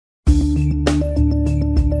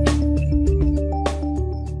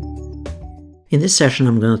In this session,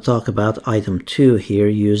 I'm going to talk about item 2 here,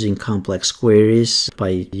 using complex queries by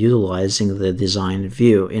utilizing the design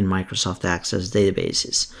view in Microsoft Access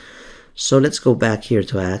databases. So let's go back here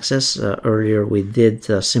to Access. Earlier we did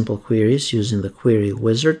simple queries using the query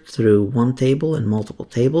wizard through one table and multiple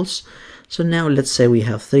tables. So now let's say we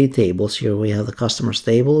have 3 tables here. We have the customers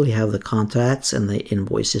table, we have the contacts, and the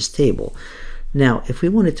invoices table. Now, if we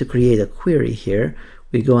wanted to create a query here,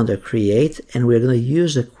 we go under Create, and we're going to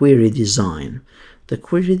use a query design. The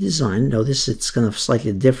query design, notice it's kind of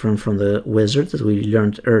slightly different from the wizard that we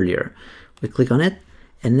learned earlier. We click on it,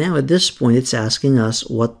 and now at this point it's asking us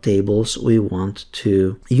what tables we want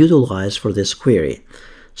to utilize for this query.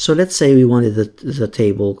 So let's say we wanted the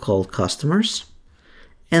table called Customers,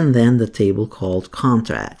 and then the table called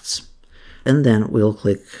Contracts. And then we'll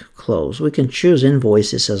click Close. We can choose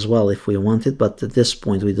Invoices as well if we want it, but at this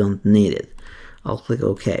point we don't need it. I'll click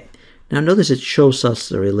OK. Now notice it shows us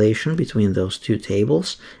the relation between those 2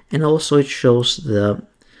 tables, and also it shows the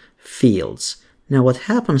fields. Now what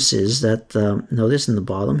happens is that, notice in the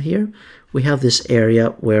bottom here, we have this area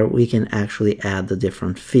where we can actually add the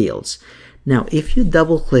different fields. Now if you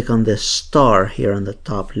double click on this star here on the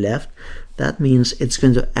top left, that means it's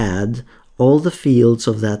going to add all the fields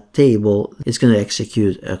of that table. It's going to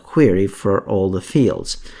execute a query for all the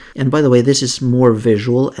fields. And by the way, this is more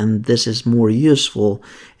visual and this is more useful,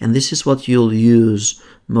 and this is what you'll use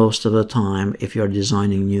most of the time if you're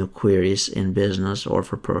designing new queries in business or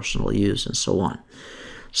for personal use and so on.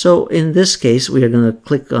 So in this case, we are going to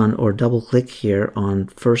click on or double click here on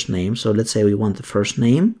first name. So let's say we want the first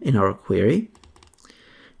name in our query.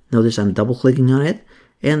 Notice I'm double clicking on it,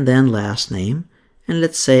 and then last name. And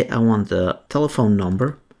let's say I want the telephone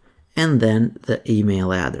number and then the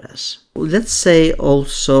email address. Let's say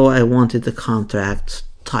also I wanted the contract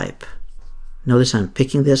type. Notice I'm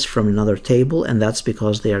picking this from another table, and that's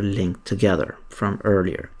because they are linked together from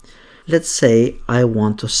earlier. Let's say I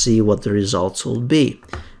want to see what the results will be.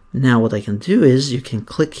 Now what I can do is you can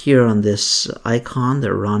click here on this icon,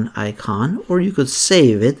 the run icon, or you could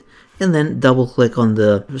save it and then double click on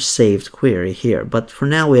the saved query here. But for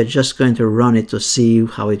now we are just going to run it to see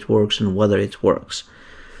how it works and whether it works.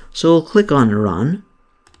 So we'll click on Run,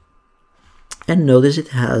 and notice it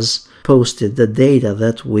has posted the data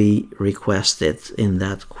that we requested in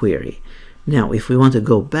that query. Now if we want to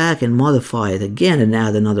go back and modify it again and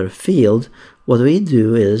add another field, what we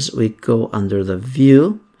do is we go under the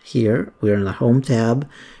View here, we're in the Home tab,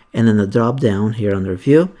 and then the drop down here under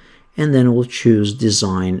View, and then we'll choose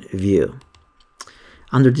Design View.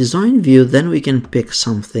 Under Design View, then we can pick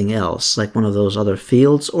something else, like one of those other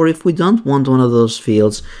fields, or if we don't want one of those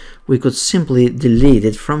fields, we could simply delete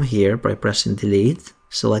it from here by pressing Delete,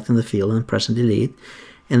 selecting the field and pressing Delete,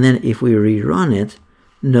 and then if we rerun it,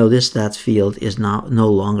 notice that field is now no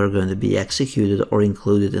longer going to be executed or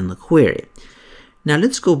included in the query. Now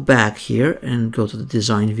let's go back here and go to the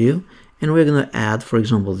Design View, and we're going to add, for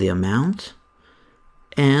example, the amount,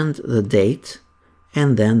 and the date,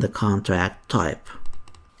 and then the contract type.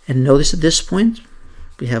 And notice at this point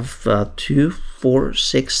we have 2, 4,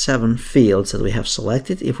 6, 7 fields that we have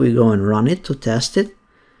selected. If we go and run it to test it,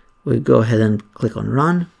 we go ahead and click on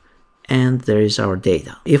Run, and there is our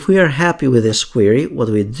data. If we are happy with this query, what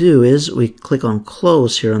we do is we click on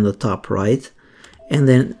Close here on the top right, and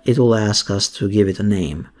then it will ask us to give it a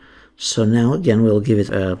name. So now again we'll give it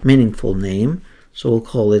a meaningful name, so we'll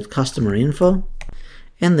call it Customer Info,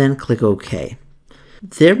 and then click OK.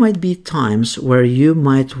 There might be times where you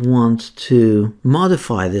might want to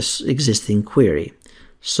modify this existing query.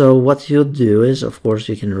 So what you'll do is, of course,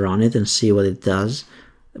 you can run it and see what it does,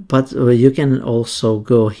 but you can also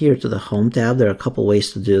go here to the Home tab. There are a couple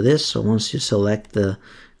ways to do this. So once you select the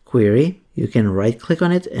query, you can right click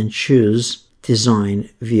on it and choose Design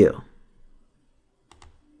View.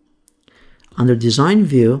 Under Design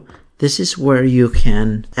View, this is where you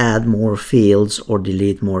can add more fields or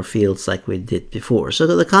delete more fields like we did before. So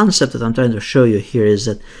the concept that I'm trying to show you here is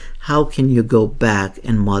that how can you go back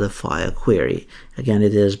and modify a query? Again,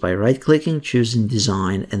 it is by right-clicking, choosing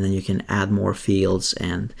Design, and then you can add more fields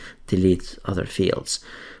and delete other fields.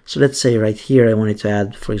 So let's say right here I wanted to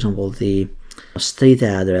add, for example, the street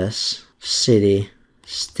address, city,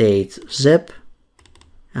 state, zip.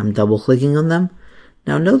 I'm double-clicking on them.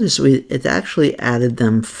 Now notice it actually added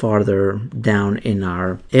them farther down in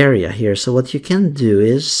our area here. So what you can do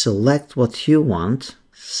is select what you want,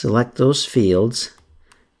 select those fields,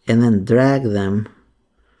 and then drag them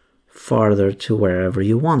farther to wherever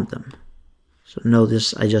you want them. So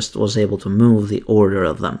notice I just was able to move the order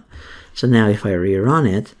of them. So now if I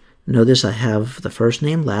rerun it, notice I have the first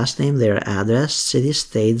name, last name, their address, city,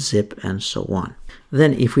 state, zip, and so on.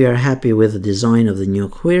 Then if we are happy with the design of the new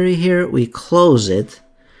query here, we close it,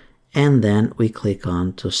 and then we click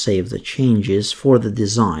on to save the changes for the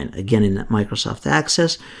design. Again, in Microsoft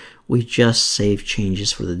Access, we just save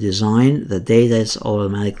changes for the design. The data is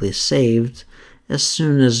automatically saved as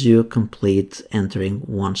soon as you complete entering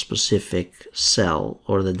one specific cell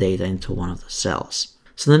or the data into one of the cells.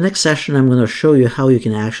 So in the next session, I'm going to show you how you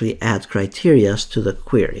can actually add criteria to the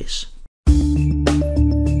queries.